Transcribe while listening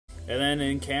And then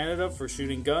in Canada for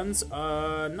shooting guns,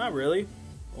 not really.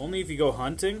 Only if you go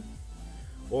hunting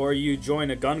or you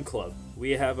join a gun club.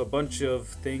 We have a bunch of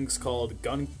things called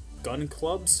gun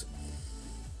clubs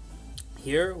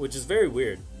here, which is very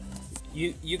weird.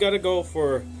 You gotta go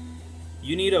for,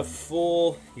 you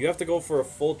have to go for a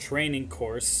full training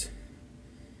course,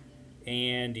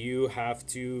 and you have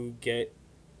to get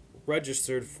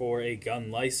registered for a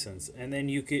gun license. And then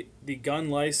the gun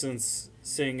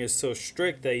licensing is so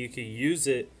strict that you can use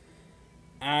it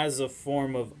as a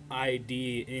form of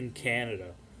ID in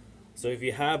Canada. So if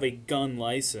you have a gun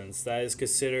license, that is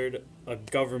considered a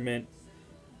government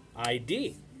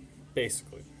ID,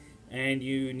 basically. And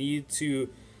you need to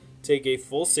take a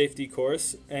full safety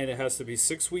course, and it has to be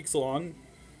 6 weeks long.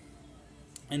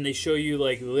 And they show you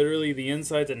like literally the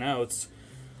insides and outs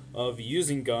of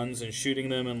using guns and shooting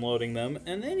them and loading them.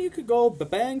 And then you could go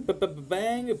ba-bang,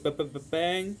 ba-ba-ba-bang,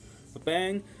 ba-ba-ba-bang,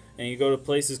 ba-bang. And you go to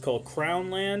places called Crown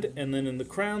Land. And then in the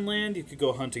Crown Land, you could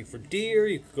go hunting for deer.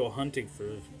 You could go hunting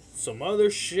for some other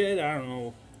shit. I don't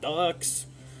know, ducks.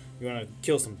 You want to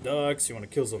kill some ducks. You want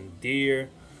to kill some deer.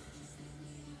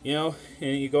 You know,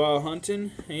 and you go out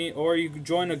hunting, or you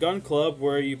join a gun club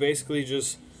where you basically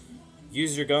just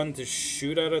use your gun to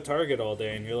shoot at a target all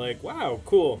day, and you're like, wow,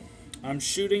 cool. I'm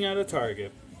shooting at a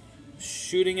target.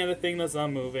 Shooting at a thing that's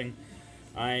not moving.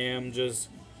 I am just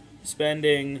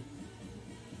spending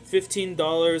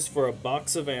 $15 for a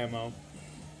box of ammo,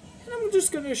 and I'm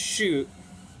just gonna shoot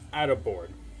at a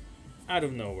board. Out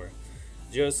of nowhere.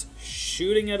 Just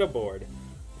shooting at a board.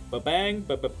 Ba-bang,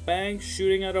 ba-ba-bang,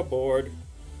 shooting at a board.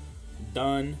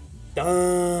 Done.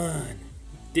 Done.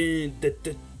 Dun, dun,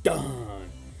 dun,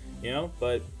 dun. You know,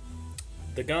 but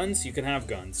the guns, you can have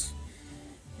guns.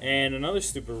 And another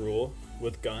stupid rule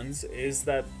with guns is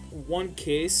that one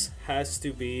case has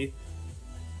to be,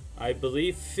 I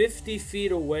believe, 50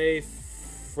 feet away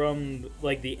from,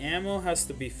 like, the ammo has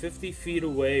to be 50 feet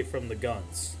away from the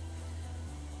guns.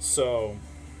 So,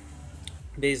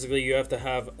 basically, you have to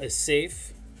have a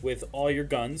safe with all your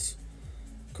guns,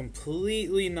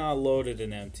 completely not loaded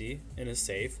and empty in a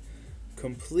safe,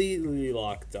 completely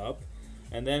locked up,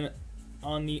 and then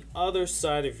on the other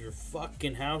side of your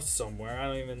fucking house somewhere, I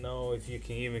don't even know if you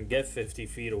can even get 50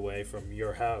 feet away from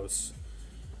your house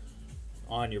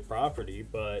on your property,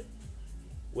 but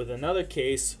with another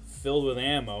case filled with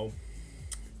ammo,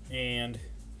 and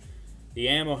the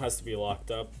ammo has to be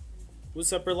locked up with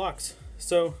separate locks.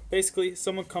 So basically,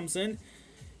 someone comes in,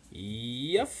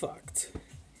 you fucked.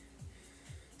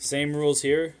 Same rules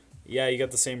here. Yeah, you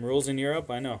got the same rules in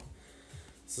Europe, I know.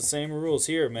 It's the same rules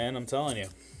here, man, I'm telling you.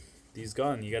 These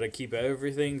guns, you gotta keep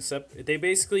everything separate. They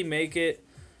basically make it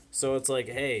so it's like,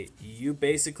 hey, you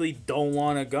basically don't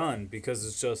want a gun because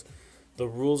it's just, the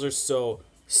rules are so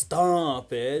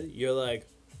stupid. You're like,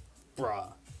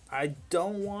 bruh, I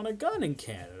don't want a gun in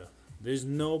Canada. There's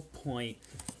no point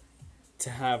to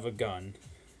have a gun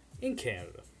in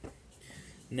Canada.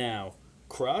 Now,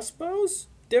 crossbows,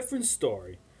 different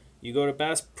story. You go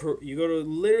to you go to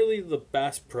literally the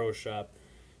Bass Pro Shop.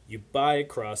 You buy a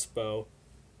crossbow,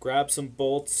 grab some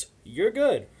bolts. You're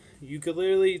good. You could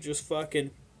literally just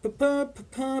fucking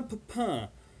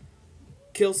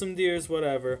kill some deers,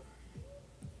 whatever.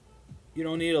 You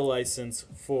don't need a license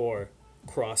for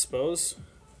crossbows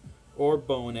or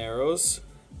bow and arrows.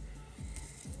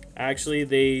 Actually,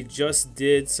 they just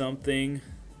did something,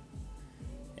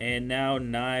 and now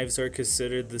knives are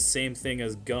considered the same thing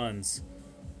as guns.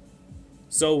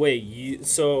 So wait,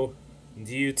 so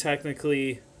do you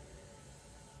technically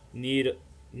need a,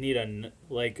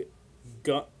 like,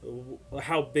 gun?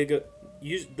 How big a,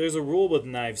 there's a rule with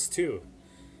knives too.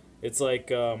 It's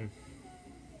like, I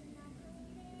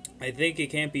think it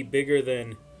can't be bigger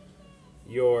than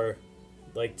your,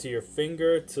 like, to your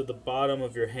finger to the bottom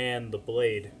of your hand, the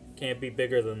blade can't be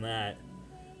bigger than that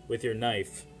with your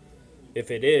knife. If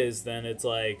it is, then it's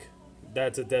like,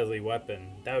 that's a deadly weapon.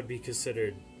 That would be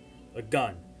considered a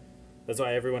gun. That's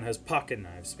why everyone has pocket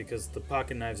knives, because the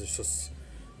pocket knives are so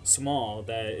small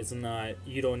that it's not,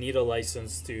 you don't need a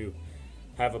license to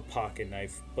have a pocket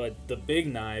knife. But the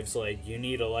big knives, like, you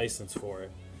need a license for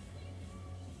it.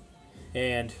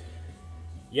 And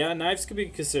yeah, knives could be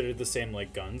considered the same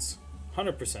like guns,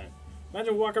 100%.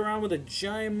 Imagine walking around with a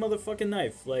giant motherfucking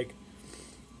knife. Like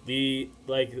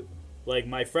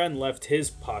my friend left his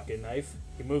pocket knife.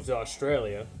 He moved to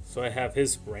Australia, so I have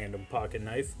his random pocket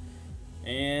knife.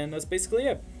 And that's basically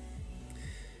it.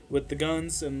 With the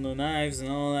guns and the knives and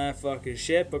all that fucking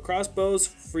shit. But crossbows,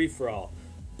 free for all.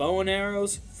 Bow and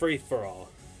arrows, free for all.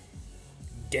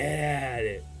 Get at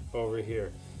it over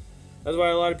here. That's why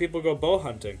a lot of people go bow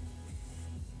hunting.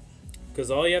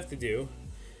 Because all you have to do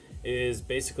is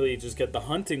basically just get the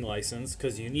hunting license,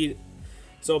 because you need.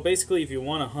 So basically, if you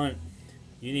want to hunt,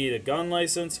 you need a gun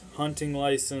license, hunting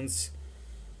license,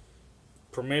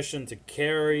 permission to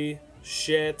carry,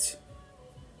 shit.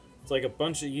 It's like a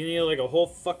bunch of. You need like a whole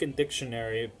fucking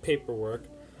dictionary of paperwork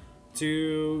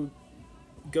to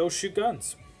go shoot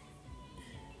guns.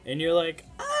 And you're like,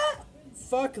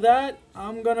 fuck that.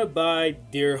 I'm gonna buy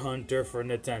Deer Hunter for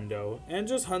Nintendo and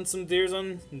just hunt some deers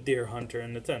on Deer Hunter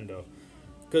and Nintendo.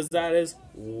 Because that is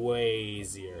way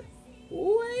easier.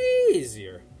 Way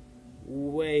easier.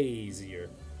 Way easier.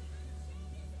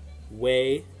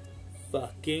 Way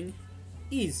fucking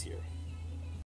easier.